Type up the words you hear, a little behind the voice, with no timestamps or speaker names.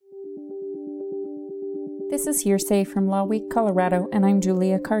This is Hearsay from Law Week, Colorado, and I'm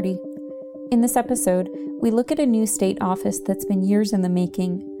Julia Carty. In this episode, we look at a new state office that's been years in the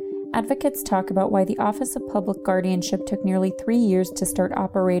making. Advocates talk about why the Office of Public Guardianship took nearly 3 years to start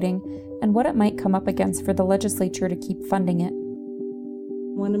operating and what it might come up against for the legislature to keep funding it.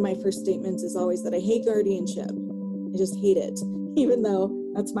 One of my first statements is always that I hate guardianship. I just hate it, even though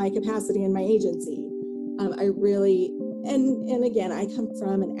that's my capacity and my agency. And again, I come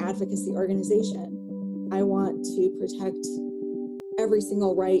from an advocacy organization. I want to protect every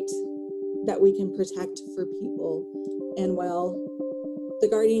single right that we can protect for people. And while the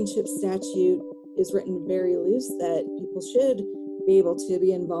guardianship statute is written very loose, that people should be able to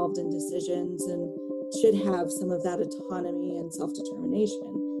be involved in decisions and should have some of that autonomy and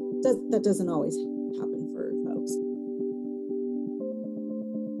self-determination, that doesn't always happen for folks.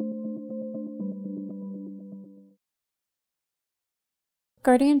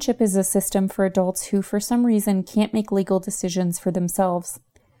 Guardianship is a system for adults who, for some reason, can't make legal decisions for themselves.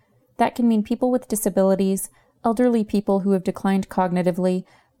 That can mean people with disabilities, elderly people who have declined cognitively,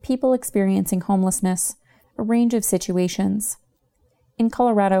 people experiencing homelessness, a range of situations. In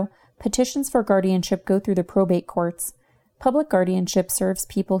Colorado, petitions for guardianship go through the probate courts. Public guardianship serves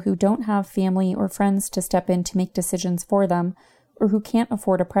people who don't have family or friends to step in to make decisions for them, or who can't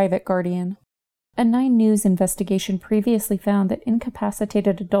afford a private guardian. A 9 News investigation previously found that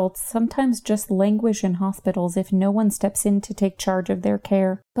incapacitated adults sometimes just languish in hospitals if no one steps in to take charge of their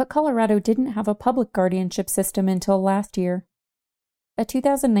care. But Colorado didn't have a public guardianship system until last year. A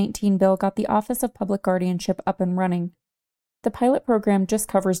 2019 bill got the Office of Public Guardianship up and running. The pilot program just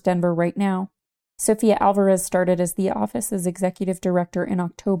covers Denver right now. Sofia Alvarez started as the office's executive director in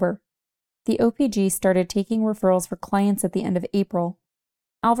October. The OPG started taking referrals for clients at the end of April.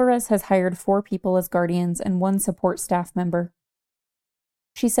 Alvarez has hired 4 people as guardians and 1 support staff member.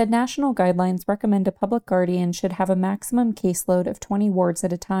 She said national guidelines recommend a public guardian should have a maximum caseload of 20 wards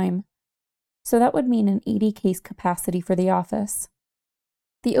at a time. So that would mean an 80 case capacity for the office.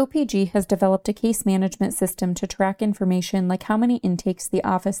 The OPG has developed a case management system to track information like how many intakes the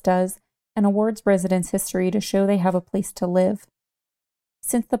office does and awards residents history to show they have a place to live.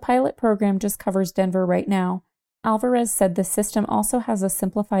 Since the pilot program just covers Denver right now, Alvarez said the system also has a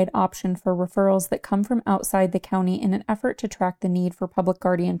simplified option for referrals that come from outside the county in an effort to track the need for public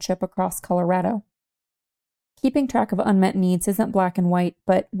guardianship across Colorado. Keeping track of unmet needs isn't black and white,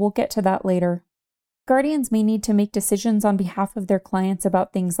 but we'll get to that later. Guardians may need to make decisions on behalf of their clients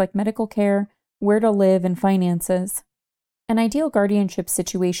about things like medical care, where to live, and finances. An ideal guardianship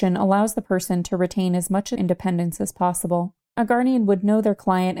situation allows the person to retain as much independence as possible. A guardian would know their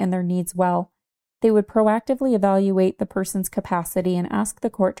client and their needs well. They would proactively evaluate the person's capacity and ask the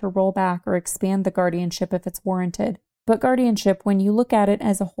court to roll back or expand the guardianship if it's warranted. But guardianship, when you look at it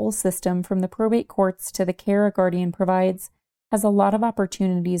as a whole system from the probate courts to the care a guardian provides, has a lot of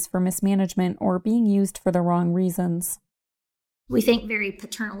opportunities for mismanagement or being used for the wrong reasons. We think very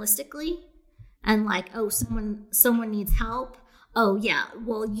paternalistically and like, oh, someone needs help. Oh, yeah,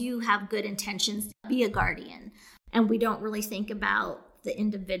 well, you have good intentions. Be a guardian. And we don't really think about the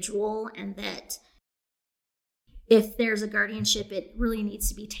individual and that if there's a guardianship, it really needs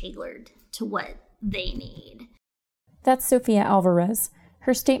to be tailored to what they need. That's Sofia Alvarez.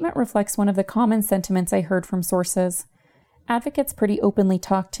 Her statement reflects one of the common sentiments I heard from sources. Advocates pretty openly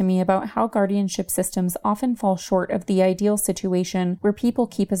talk to me about how guardianship systems often fall short of the ideal situation where people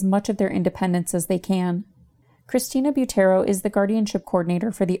keep as much of their independence as they can. Christina Butero is the guardianship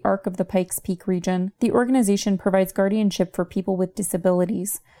coordinator for the ARC of the Pikes Peak region. The organization provides guardianship for people with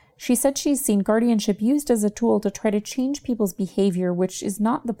disabilities. She said she's seen guardianship used as a tool to try to change people's behavior, which is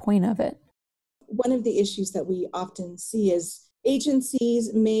not the point of it. One of the issues that we often see is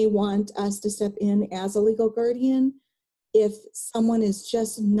agencies may want us to step in as a legal guardian if someone is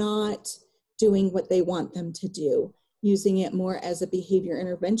just not doing what they want them to do, using it more as a behavior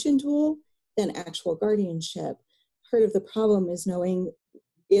intervention tool than actual guardianship. Part of the problem is knowing,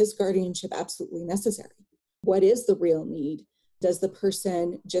 is guardianship absolutely necessary? What is the real need? Does the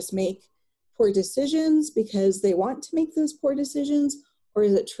person just make poor decisions because they want to make those poor decisions, or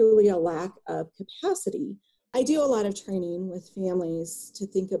is it truly a lack of capacity? I do a lot of training with families to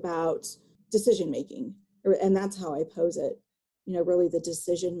think about decision-making, and that's how I pose it, really the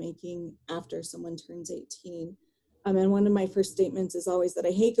decision-making after someone turns 18. And one of my first statements is always that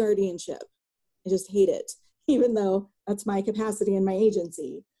I hate guardianship. I just hate it, even though that's my capacity and my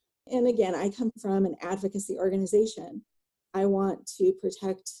agency. And again, I come from an advocacy organization. I want to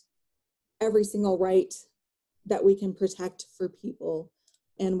protect every single right that we can protect for people.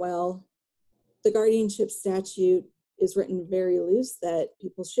 And while the guardianship statute is written very loose, that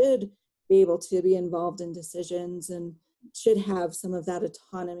people should be able to be involved in decisions and should have some of that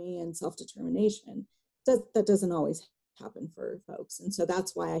autonomy and self-determination. That doesn't always happen for folks. And so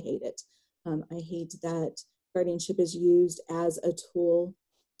that's why I hate it. I hate that guardianship is used as a tool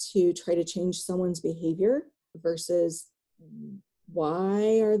to try to change someone's behavior versus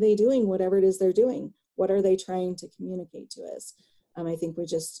why are they doing whatever it is they're doing? What are they trying to communicate to us? I think we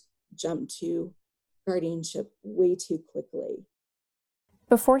just jump to guardianship way too quickly.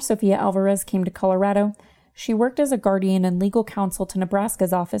 Before Sofia Alvarez came to Colorado, she worked as a guardian and legal counsel to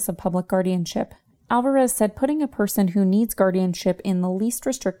Nebraska's Office of Public Guardianship. Alvarez said putting a person who needs guardianship in the least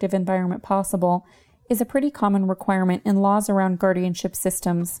restrictive environment possible is a pretty common requirement in laws around guardianship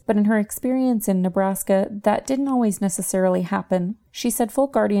systems, but in her experience in Nebraska, that didn't always necessarily happen. She said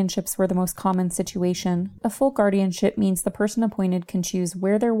full guardianships were the most common situation. A full guardianship means the person appointed can choose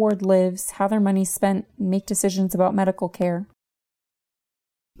where their ward lives, how their money's spent, and make decisions about medical care.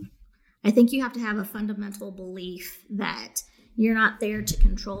 I think you have to have a fundamental belief that you're not there to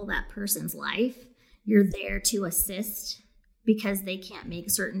control that person's life. You're there to assist because they can't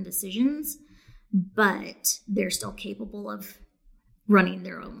make certain decisions, but they're still capable of running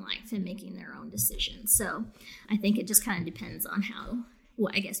their own life and making their own decisions. So I think it just kind of depends on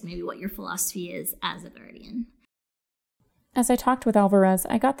what your philosophy is as a guardian. As I talked with Alvarez,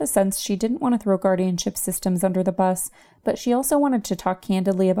 I got the sense she didn't want to throw guardianship systems under the bus, but she also wanted to talk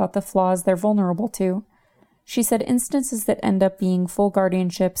candidly about the flaws they're vulnerable to. She said instances that end up being full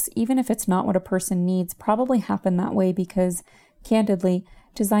guardianships, even if it's not what a person needs, probably happen that way because, candidly,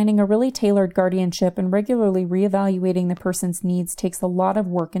 designing a really tailored guardianship and regularly reevaluating the person's needs takes a lot of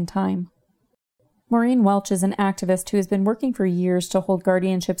work and time. Maureen Welch is an activist who has been working for years to hold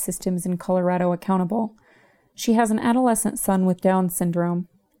guardianship systems in Colorado accountable. She has an adolescent son with Down syndrome.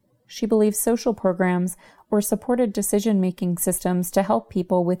 She believes social programs or supported decision-making systems to help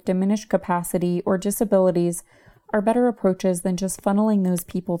people with diminished capacity or disabilities are better approaches than just funneling those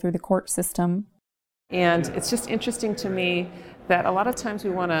people through the court system. And it's just interesting to me that a lot of times we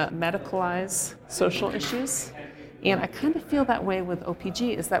want to medicalize social issues. And I kind of feel that way with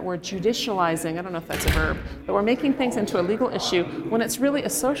OPG, is that we're judicializing, I don't know if that's a verb, but we're making things into a legal issue when it's really a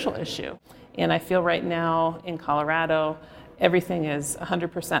social issue. And I feel right now in Colorado, everything is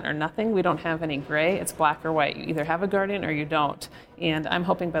 100% or nothing. We don't have any gray. It's black or white. You either have a guardian or you don't. And I'm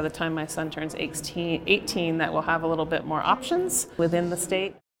hoping by the time my son turns 18 that we'll have a little bit more options within the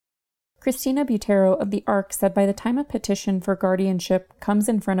state. Christina Butero of the ARC said by the time a petition for guardianship comes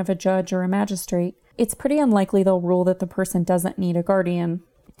in front of a judge or a magistrate, it's pretty unlikely they'll rule that the person doesn't need a guardian.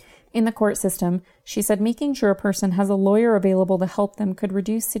 In the court system, she said making sure a person has a lawyer available to help them could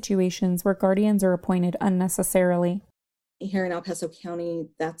reduce situations where guardians are appointed unnecessarily. Here in El Paso County,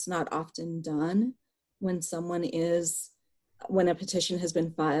 that's not often done when a petition has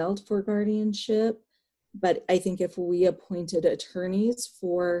been filed for guardianship. But I think if we appointed attorneys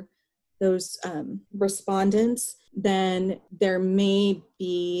for those respondents, then there may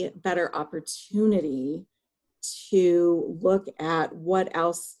be better opportunity to look at what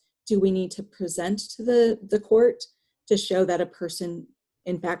else do we need to present to the court to show that a person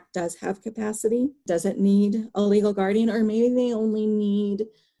in fact does have capacity, doesn't need a legal guardian, or maybe they only need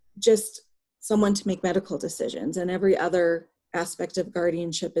just someone to make medical decisions and every other aspect of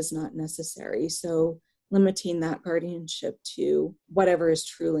guardianship is not necessary. So limiting that guardianship to whatever is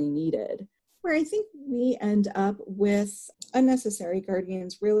truly needed. Where I think we end up with unnecessary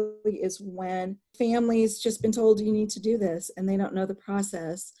guardians really is when families just been told you need to do this and they don't know the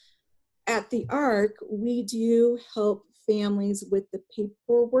process. At the ARC, we do help families with the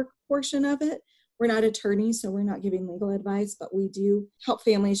paperwork portion of it. We're not attorneys, so we're not giving legal advice, but we do help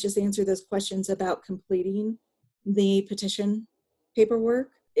families just answer those questions about completing the petition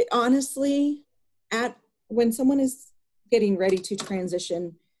paperwork. Honestly, when someone is getting ready to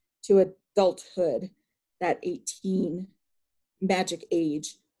transition to adulthood, that 18 magic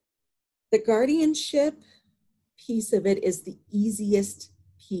age, the guardianship piece of it is the easiest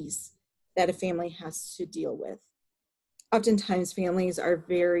piece that a family has to deal with. Oftentimes families are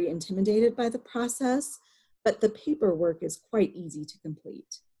very intimidated by the process, but the paperwork is quite easy to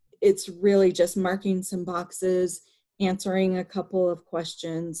complete. It's really just marking some boxes, answering a couple of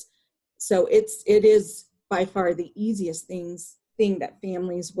questions. So it is by far the easiest thing that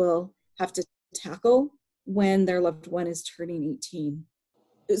families will have to tackle when their loved one is turning 18.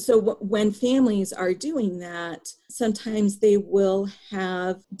 So when families are doing that, sometimes they will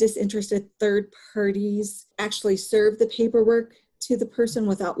have disinterested third parties actually serve the paperwork to the person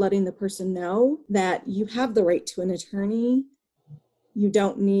without letting the person know that you have the right to an attorney.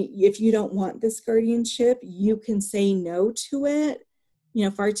 If you don't want this guardianship, you can say no to it.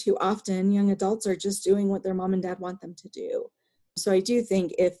 far too often young adults are just doing what their mom and dad want them to do. So I do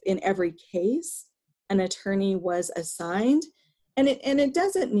think if in every case an attorney was assigned, and it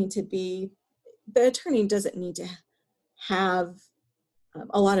doesn't need to be, the attorney doesn't need to have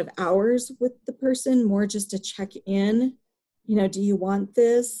a lot of hours with the person, more just to check in, do you want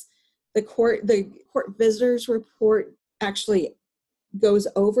this? The court visitors report actually goes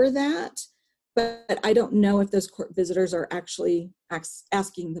over that, but I don't know if those court visitors are actually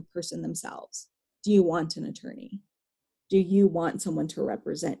asking the person themselves, do you want an attorney? Do you want someone to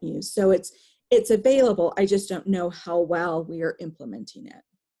represent you? So it's available. I just don't know how well we are implementing it.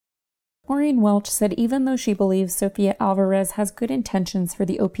 Maureen Welch said even though she believes Sofia Alvarez has good intentions for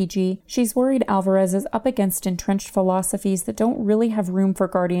the OPG, she's worried Alvarez is up against entrenched philosophies that don't really have room for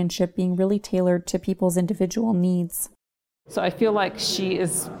guardianship being really tailored to people's individual needs. So I feel like she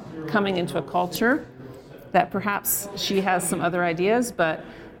is coming into a culture that perhaps she has some other ideas, but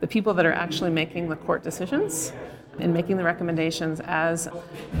the people that are actually making the court decisions and making the recommendations as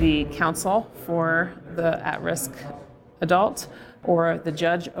the counsel for the at-risk adult or the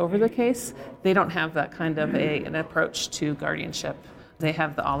judge over the case, they don't have that kind of an approach to guardianship. They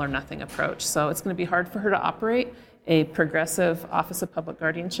have the all or nothing approach. So it's going to be hard for her to operate a progressive Office of Public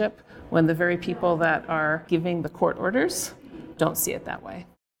Guardianship when the very people that are giving the court orders don't see it that way.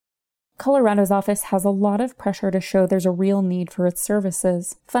 Colorado's office has a lot of pressure to show there's a real need for its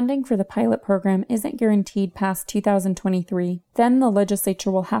services. Funding for the pilot program isn't guaranteed past 2023. Then the legislature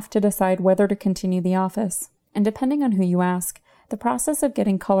will have to decide whether to continue the office. And depending on who you ask, the process of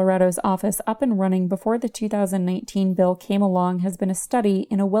getting Colorado's office up and running before the 2019 bill came along has been a study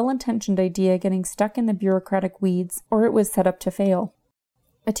in a well-intentioned idea getting stuck in the bureaucratic weeds, or it was set up to fail.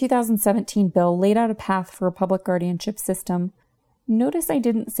 A 2017 bill laid out a path for a public guardianship system. Notice I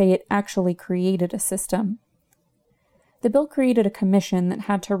didn't say it actually created a system. The bill created a commission that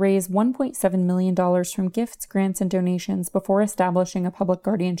had to raise $1.7 million from gifts, grants, and donations before establishing a public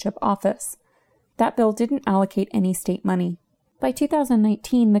guardianship office. That bill didn't allocate any state money. By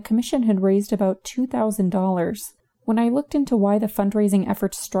 2019, the commission had raised about $2,000. When I looked into why the fundraising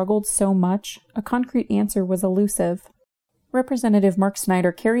efforts struggled so much, a concrete answer was elusive. Representative Mark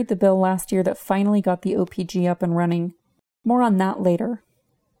Snyder carried the bill last year that finally got the OPG up and running. More on that later.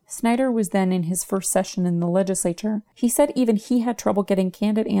 Snyder was then in his first session in the legislature. He said even he had trouble getting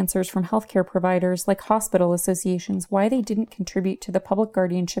candid answers from healthcare providers like hospital associations why they didn't contribute to the Public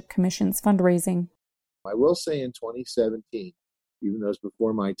Guardianship Commission's fundraising. I will say in 2017, even though it's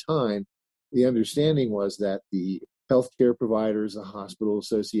before my time, the understanding was that the healthcare providers, the hospital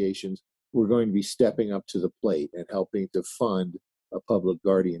associations were going to be stepping up to the plate and helping to fund a public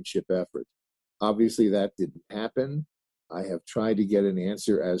guardianship effort. Obviously, that didn't happen. I have tried to get an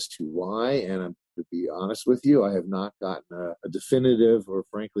answer as to why, and to be honest with you, I have not gotten a definitive or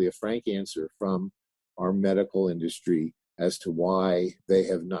frankly a frank answer from our medical industry as to why they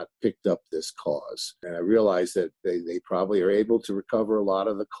have not picked up this cause. And I realize that they probably are able to recover a lot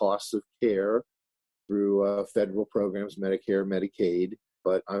of the costs of care through federal programs, Medicare, Medicaid.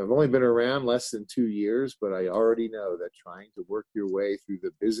 But I've only been around less than 2 years, but I already know that trying to work your way through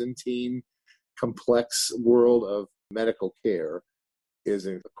the Byzantine, complex world of medical care is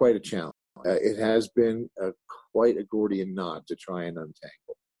quite a challenge. It has been quite a Gordian knot to try and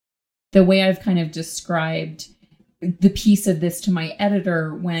untangle. The way I've kind of described the piece of this to my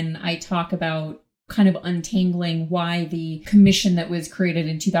editor when I talk about kind of untangling why the commission that was created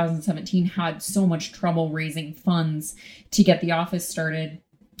in 2017 had so much trouble raising funds to get the office started.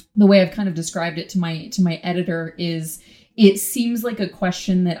 The way I've kind of described it to my editor is it seems like a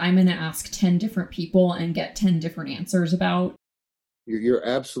question that I'm going to ask 10 different people and get 10 different answers about. You're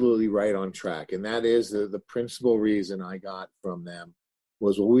absolutely right on track. And that is the principal reason I got from them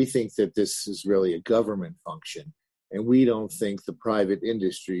was, well, we think that this is really a government function. And we don't think the private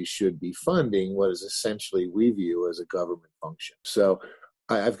industry should be funding what is essentially we view as a government function. So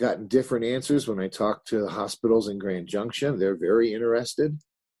I've gotten different answers when I talk to hospitals in Grand Junction. They're very interested,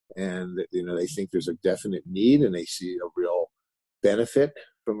 and they think there's a definite need, and they see a real benefit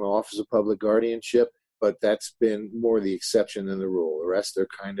from the Office of Public Guardianship. But that's been more the exception than the rule. The rest are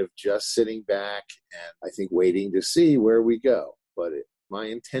kind of just sitting back and I think waiting to see where we go. But my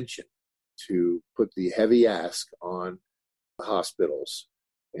intention to put the heavy ask on the hospitals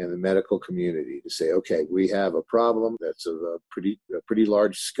and the medical community to say, okay, we have a problem that's of a pretty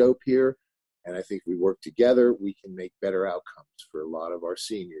large scope here, and I think we work together, we can make better outcomes for a lot of our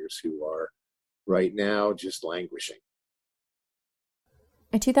seniors who are right now just languishing.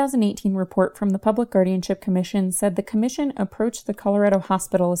 A 2018 report from the Public Guardianship Commission said the commission approached the Colorado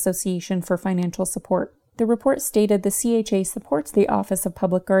Hospital Association for financial support. The report stated the CHA supports the Office of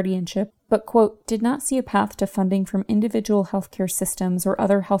Public Guardianship, but, quote, did not see a path to funding from individual healthcare systems or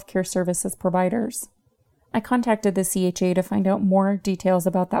other healthcare services providers. I contacted the CHA to find out more details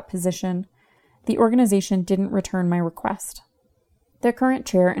about that position. The organization didn't return my request. The current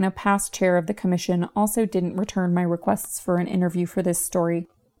chair and a past chair of the commission also didn't return my requests for an interview for this story.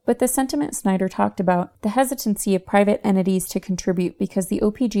 But the sentiment Snyder talked about, the hesitancy of private entities to contribute because the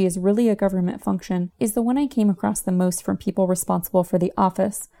OPG is really a government function, is the one I came across the most from people responsible for the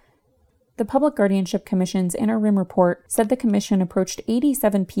office. The Public Guardianship Commission's interim report said the commission approached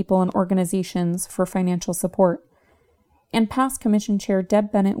 87 people and organizations for financial support. And past Commission Chair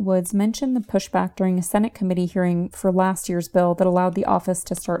Deb Bennett Woods mentioned the pushback during a Senate committee hearing for last year's bill that allowed the office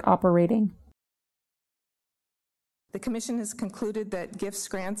to start operating. The Commission has concluded that gifts,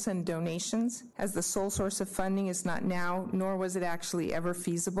 grants, and donations as the sole source of funding is not now, nor was it actually ever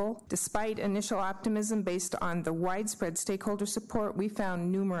feasible. Despite initial optimism based on the widespread stakeholder support, we found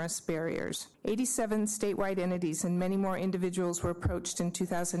numerous barriers. 87 statewide entities and many more individuals were approached in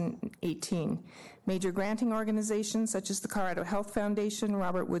 2018. Major granting organizations such as the Colorado Health Foundation,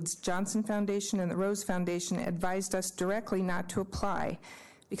 Robert Woods Johnson Foundation, and the Rose Foundation advised us directly not to apply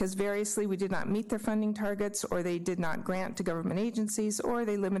because variously we did not meet their funding targets, or they did not grant to government agencies, or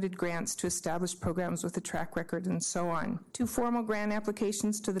they limited grants to established programs with a track record, and so on. 2 formal grant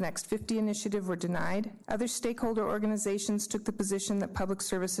applications to the Next 50 initiative were denied. Other stakeholder organizations took the position that public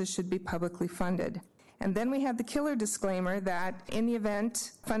services should be publicly funded. And then we had the killer disclaimer that in the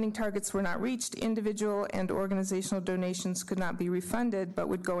event funding targets were not reached, individual and organizational donations could not be refunded, but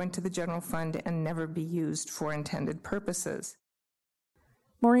would go into the general fund and never be used for intended purposes.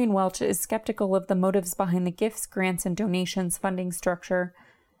 Maureen Welch is skeptical of the motives behind the gifts, grants, and donations funding structure.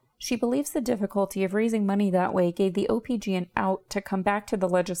 She believes the difficulty of raising money that way gave the OPG an out to come back to the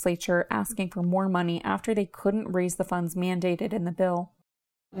legislature asking for more money after they couldn't raise the funds mandated in the bill.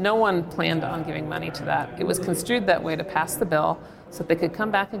 No one planned on giving money to that. It was construed that way to pass the bill so that they could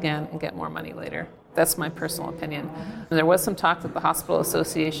come back again and get more money later. That's my personal opinion. And there was some talk that the Hospital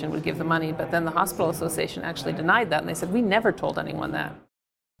Association would give the money, but then the Hospital Association actually denied that, and they said, we never told anyone that.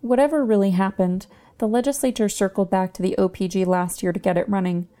 Whatever really happened, the legislature circled back to the OPG last year to get it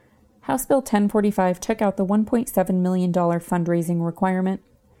running. House Bill 1045 took out the $1.7 million fundraising requirement.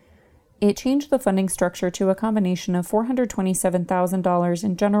 It changed the funding structure to a combination of $427,000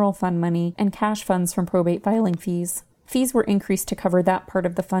 in general fund money and cash funds from probate filing fees. Fees were increased to cover that part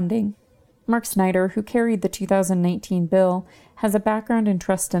of the funding. Mark Snyder, who carried the 2019 bill, has a background in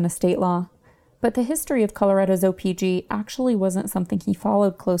trust and estate law. But the history of Colorado's OPG actually wasn't something he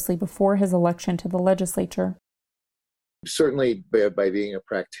followed closely before his election to the legislature. Certainly, by being a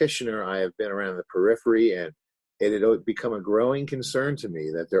practitioner, I have been around the periphery, and it had become a growing concern to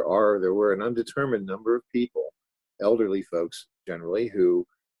me that there were an undetermined number of people, elderly folks generally, who,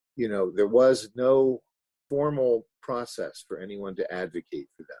 there was no formal process for anyone to advocate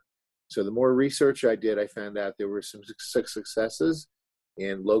for them. So the more research I did, I found out there were some successes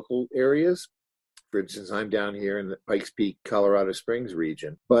in local areas. For instance, I'm down here in the Pikes Peak, Colorado Springs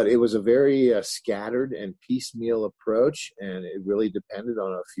region, but it was a very scattered and piecemeal approach, and it really depended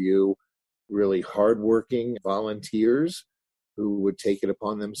on a few really hardworking volunteers who would take it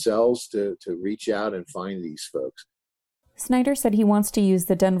upon themselves to reach out and find these folks. Snyder said he wants to use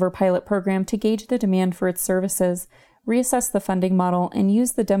the Denver pilot program to gauge the demand for its services, reassess the funding model, and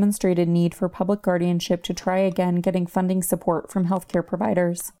use the demonstrated need for public guardianship to try again getting funding support from healthcare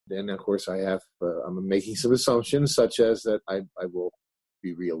providers. And of course, I'm making some assumptions, such as that I will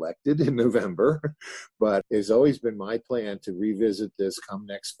be reelected in November, but it's always been my plan to revisit this come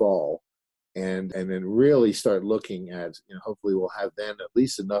next fall, and then really start looking at, hopefully we'll have then at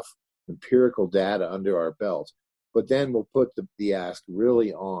least enough empirical data under our belt. But then we'll put the ask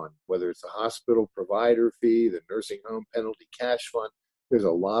really on, whether it's the hospital provider fee, the nursing home penalty cash fund. There's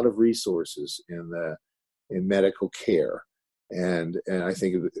a lot of resources in medical care. And I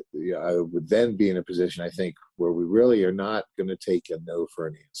think I would then be in a position, I think, where we really are not going to take a no for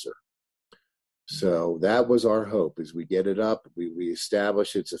an answer. So that was our hope, is we get it up, we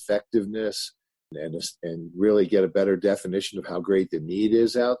establish its effectiveness, and really get a better definition of how great the need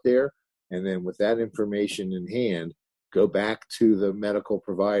is out there. And then with that information in hand, go back to the medical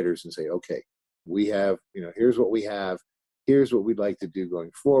providers and say, okay, we have, here's what we have. Here's what we'd like to do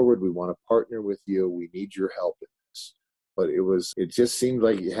going forward. We want to partner with you. We need your help in this. But it just seemed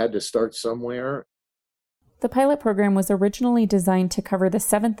like you had to start somewhere. The pilot program was originally designed to cover the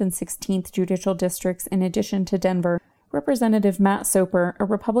 7th and 16th judicial districts in addition to Denver. Representative Matt Soper, a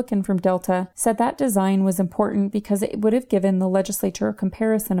Republican from Delta, said that design was important because it would have given the legislature a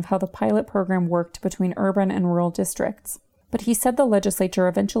comparison of how the pilot program worked between urban and rural districts. But he said the legislature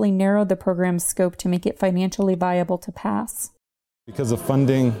eventually narrowed the program's scope to make it financially viable to pass. Because of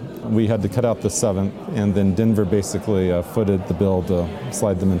funding, we had to cut out the 7th, and then Denver basically footed the bill to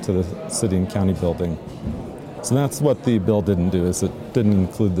slide them into the city and county building. So that's what the bill didn't do, is it didn't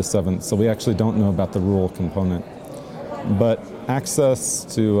include the 7th, so we actually don't know about the rural component. But access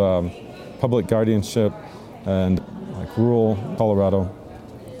to public guardianship and like rural Colorado,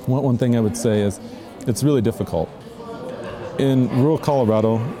 one thing I would say is it's really difficult. In rural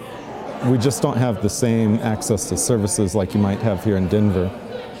Colorado, we just don't have the same access to services like you might have here in Denver.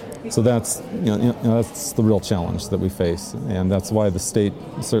 So that's that's the real challenge that we face, and that's why the state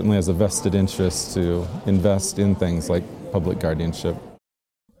certainly has a vested interest to invest in things like public guardianship.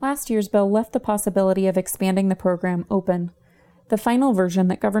 Last year's bill left the possibility of expanding the program open. The final version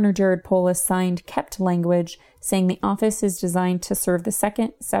that Governor Jared Polis signed kept language saying the office is designed to serve the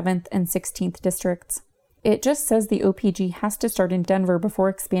 2nd, 7th, and 16th districts. It just says the OPG has to start in Denver before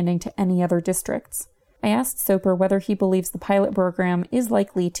expanding to any other districts. I asked Soper whether he believes the pilot program is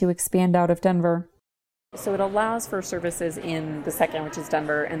likely to expand out of Denver. So it allows for services in the 2nd, which is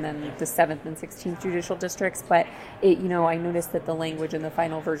Denver, and then the 7th and 16th judicial districts. But I noticed that the language in the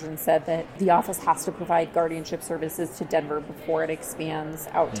final version said that the office has to provide guardianship services to Denver before it expands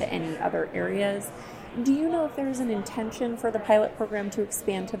out to any other areas. Do you know if there's an intention for the pilot program to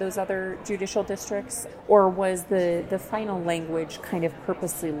expand to those other judicial districts, or was the final language kind of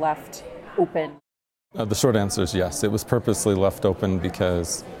purposely left open? The short answer is yes. It was purposely left open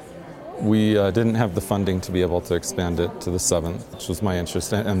because we didn't have the funding to be able to expand it to the 7th, which was my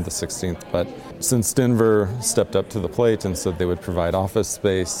interest, and the 16th. But since Denver stepped up to the plate and said they would provide office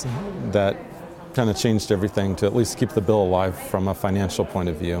space, that kind of changed everything to at least keep the bill alive from a financial point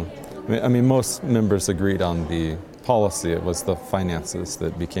of view. I mean, most members agreed on the policy. It was the finances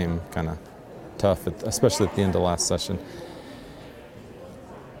that became kind of tough, especially at the end of last session.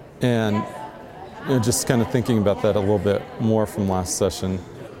 And just kind of thinking about that a little bit more from last session,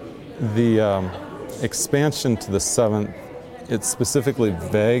 the expansion to the 7th, it's specifically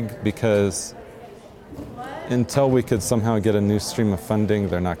vague because until we could somehow get a new stream of funding,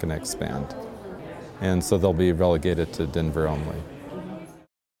 they're not going to expand. And so they'll be relegated to Denver only.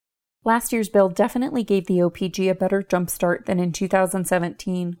 Last year's bill definitely gave the OPG a better jumpstart than in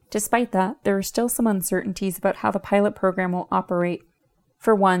 2017. Despite that, there are still some uncertainties about how the pilot program will operate.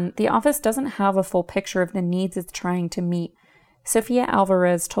 For one, the office doesn't have a full picture of the needs it's trying to meet. Sofia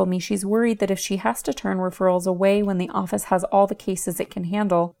Alvarez told me she's worried that if she has to turn referrals away when the office has all the cases it can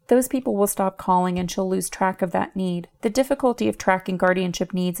handle, those people will stop calling and she'll lose track of that need. The difficulty of tracking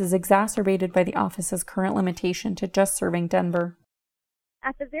guardianship needs is exacerbated by the office's current limitation to just serving Denver.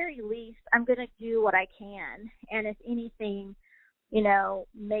 At the very least, I'm going to do what I can. And if anything,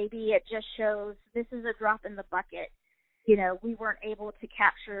 maybe it just shows this is a drop in the bucket. We weren't able to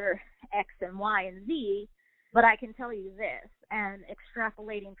capture X and Y and Z, but I can tell you this. And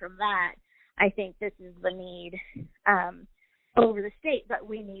extrapolating from that, I think this is the need over the state, but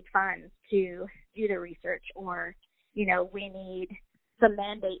we need funds to do the research, or, we need some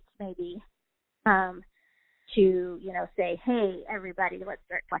mandates maybe to, say, hey, everybody, let's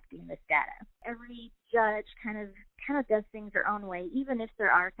start collecting this data. Every judge kind of does things their own way, even if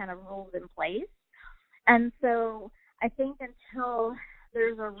there are kind of rules in place. And so I think until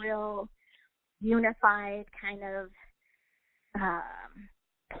there's a real unified kind of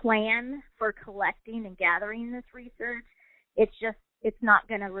plan for collecting and gathering this research, it's not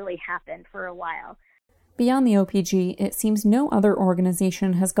going to really happen for a while. Beyond the OPG, it seems no other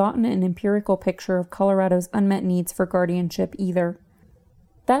organization has gotten an empirical picture of Colorado's unmet needs for guardianship either.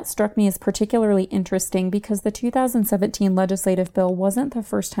 That struck me as particularly interesting because the 2017 legislative bill wasn't the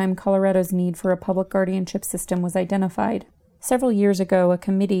first time Colorado's need for a public guardianship system was identified. Several years ago, a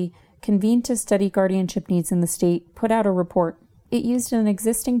committee, convened to study guardianship needs in the state, put out a report. It used an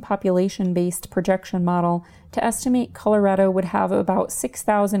existing population-based projection model to estimate Colorado would have about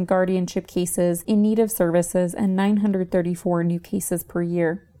 6,000 guardianship cases in need of services and 934 new cases per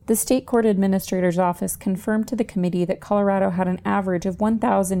year. The State Court Administrator's Office confirmed to the committee that Colorado had an average of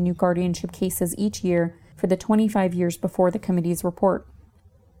 1,000 new guardianship cases each year for the 25 years before the committee's report.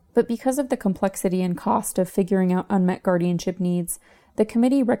 But because of the complexity and cost of figuring out unmet guardianship needs, the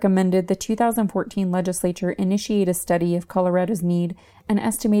committee recommended the 2014 legislature initiate a study of Colorado's need and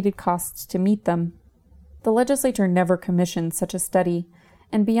estimated costs to meet them. The legislature never commissioned such a study,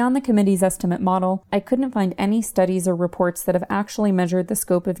 and beyond the committee's estimate model, I couldn't find any studies or reports that have actually measured the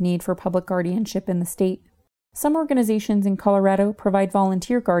scope of need for public guardianship in the state. Some organizations in Colorado provide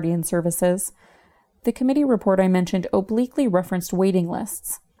volunteer guardian services. The committee report I mentioned obliquely referenced waiting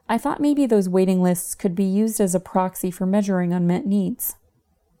lists. I thought maybe those waiting lists could be used as a proxy for measuring unmet needs.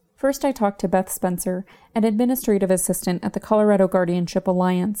 First, I talked to Beth Spencer, an administrative assistant at the Colorado Guardianship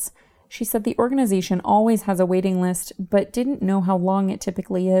Alliance. She said the organization always has a waiting list, but didn't know how long it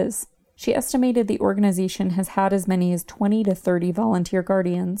typically is. She estimated the organization has had as many as 20 to 30 volunteer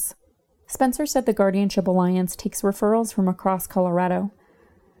guardians. Spencer said the Guardianship Alliance takes referrals from across Colorado.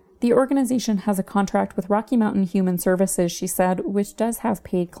 The organization has a contract with Rocky Mountain Human Services, she said, which does have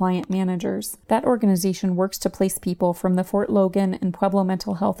paid client managers. That organization works to place people from the Fort Logan and Pueblo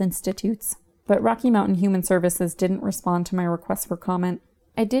Mental Health Institutes. But Rocky Mountain Human Services didn't respond to my request for comment.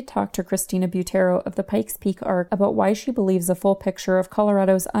 I did talk to Christina Butero of the Pikes Peak ARC about why she believes a full picture of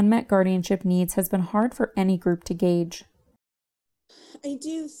Colorado's unmet guardianship needs has been hard for any group to gauge. I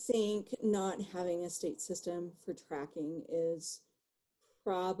do think not having a state system for tracking is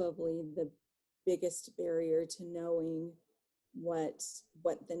probably the biggest barrier to knowing what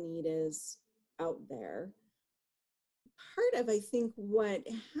the need is out there. Part of, I think, what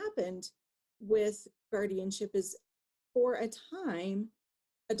happened with guardianship is, for a time,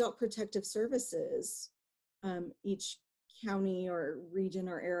 Adult Protective Services, each county or region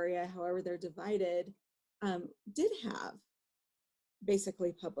or area, however they're divided, did have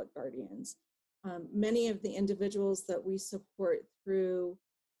basically public guardians. Many of the individuals that we support through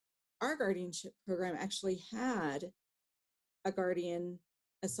our guardianship program actually had a guardian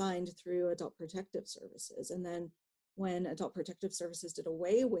assigned through Adult Protective Services. And then when Adult Protective Services did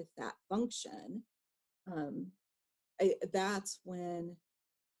away with that function, that's when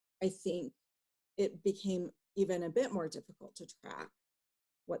I think it became even a bit more difficult to track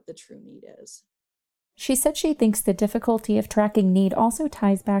what the true need is. She said she thinks the difficulty of tracking need also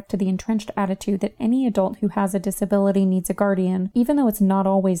ties back to the entrenched attitude that any adult who has a disability needs a guardian, even though it's not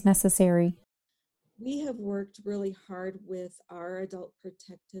always necessary. We have worked really hard with our Adult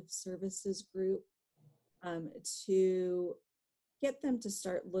Protective Services group to get them to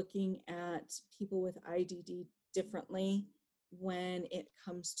start looking at people with IDD differently when it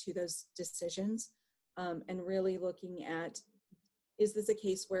comes to those decisions, and really looking at, is this a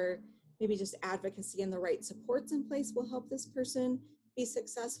case where maybe just advocacy and the right supports in place will help this person be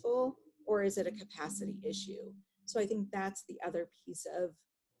successful, or is it a capacity issue? So I think that's the other piece of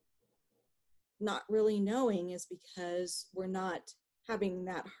not really knowing, is because we're not having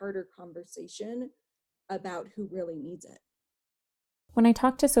that harder conversation about who really needs it. When I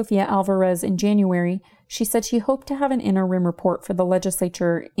talked to Sofia Alvarez in January, she said she hoped to have an interim report for the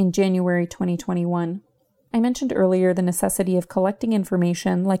legislature in January 2021. I mentioned earlier the necessity of collecting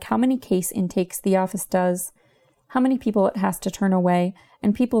information like how many case intakes the office does, how many people it has to turn away,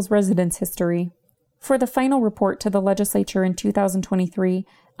 and people's residence history. For the final report to the legislature in 2023,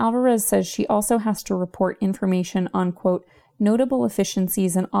 Alvarez says she also has to report information on, quote, notable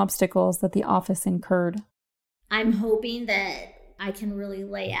efficiencies and obstacles that the office incurred. I'm hoping that I can really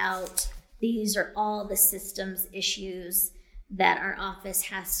lay out, these are all the systems issues that our office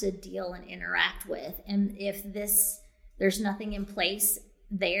has to deal and interact with. And if there's nothing in place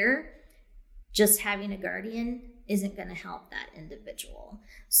there, just having a guardian isn't going to help that individual.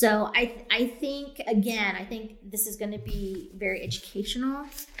 So I think this is going to be very educational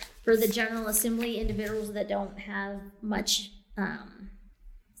for the General Assembly, individuals that don't have much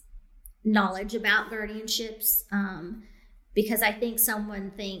knowledge about guardianships. Because I think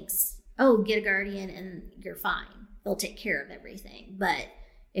someone thinks, oh, get a guardian and you're fine. They'll take care of everything. But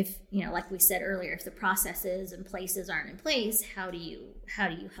if, like we said earlier, if the processes and places aren't in place, how do you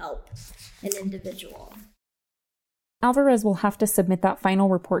help an individual? Alvarez will have to submit that final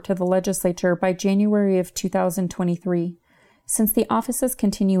report to the legislature by January of 2023. Since the office's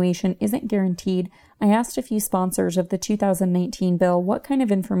continuation isn't guaranteed, I asked a few sponsors of the 2019 bill what kind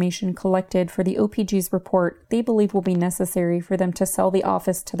of information collected for the OPG's report they believe will be necessary for them to sell the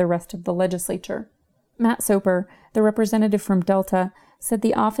office to the rest of the legislature. Matt Soper, the representative from Delta, said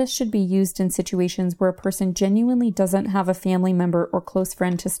the office should be used in situations where a person genuinely doesn't have a family member or close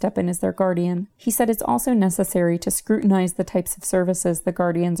friend to step in as their guardian. He said it's also necessary to scrutinize the types of services the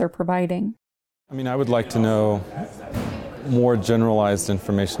guardians are providing. I would like to know more generalized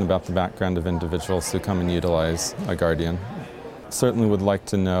information about the background of individuals who come and utilize a guardian. Certainly would like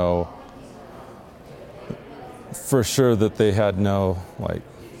to know for sure that they had no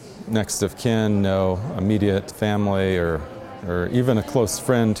next of kin, no immediate family or even a close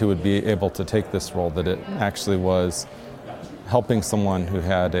friend who would be able to take this role, that it actually was helping someone who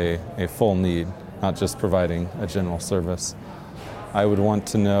had a full need, not just providing a general service. I would want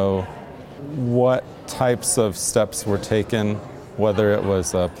to know what types of steps were taken, whether it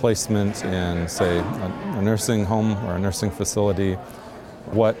was a placement in, say, a nursing home or a nursing facility,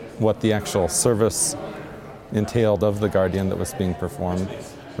 what the actual service entailed of the guardian that was being performed.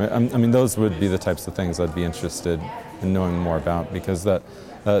 I mean, those would be the types of things I'd be interested in knowing more about, because that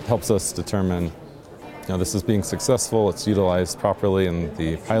helps us determine, this is being successful, it's utilized properly in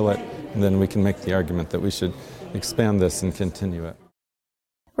the pilot, and then we can make the argument that we should expand this and continue it.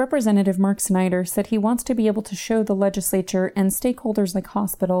 Representative Mark Snyder said he wants to be able to show the legislature and stakeholders like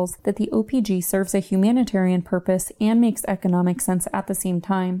hospitals that the OPG serves a humanitarian purpose and makes economic sense at the same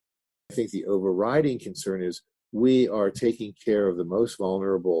time. I think the overriding concern is we are taking care of the most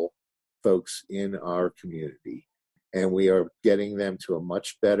vulnerable folks in our community, and we are getting them to a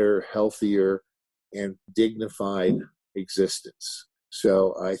much better, healthier, and dignified existence.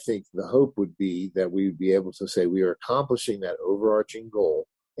 So I think the hope would be that we would be able to say we are accomplishing that overarching goal,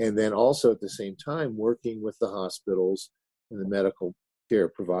 and then also at the same time working with the hospitals and the medical care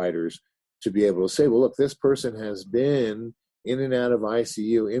providers to be able to say, well, look, this person has been in and out of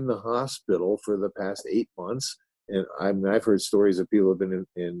ICU in the hospital for the past 8 months. And I've heard stories of people who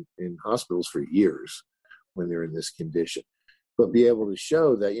have been in hospitals for years when they're in this condition. But be able to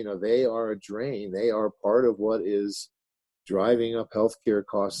show that, they are a drain. They are part of what is driving up healthcare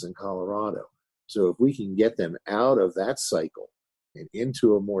costs in Colorado. So if we can get them out of that cycle and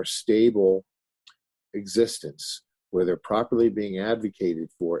into a more stable existence where they're properly being advocated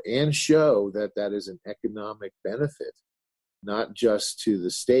for, and show that that is an economic benefit, not just to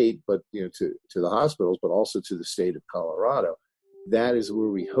the state, but to the hospitals, but also to the state of Colorado, that is where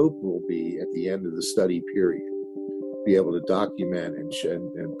we hope we'll be at the end of the study period. Be able to document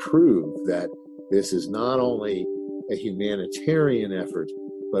and prove that this is not only a humanitarian effort,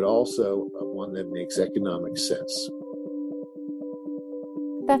 but also one that makes economic sense.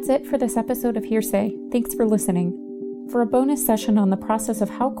 That's it for this episode of Hearsay. Thanks for listening. For a bonus session on the process of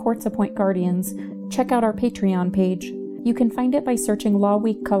how courts appoint guardians, check out our Patreon page. You can find it by searching Law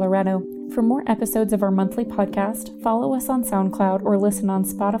Week Colorado. For more episodes of our monthly podcast, follow us on SoundCloud or listen on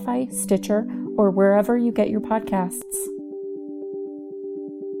Spotify, Stitcher, or wherever you get your podcasts.